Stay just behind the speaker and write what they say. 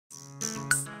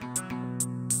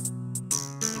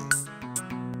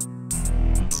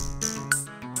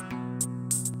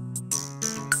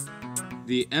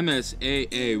the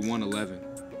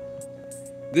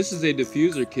MSAA111. This is a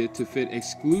diffuser kit to fit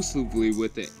exclusively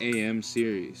with the AM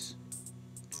series.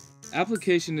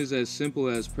 Application is as simple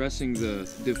as pressing the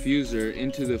diffuser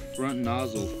into the front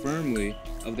nozzle firmly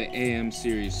of the AM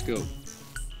series scope.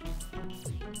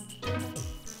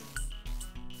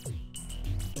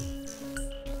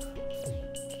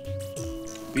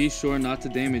 Be sure not to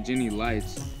damage any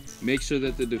lights. Make sure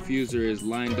that the diffuser is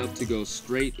lined up to go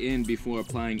straight in before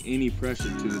applying any pressure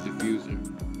to the diffuser.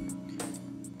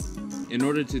 In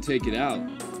order to take it out,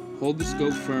 hold the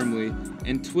scope firmly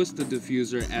and twist the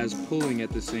diffuser as pulling at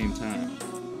the same time.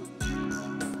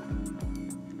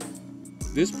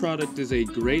 This product is a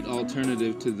great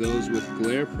alternative to those with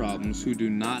glare problems who do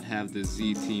not have the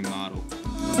ZT model.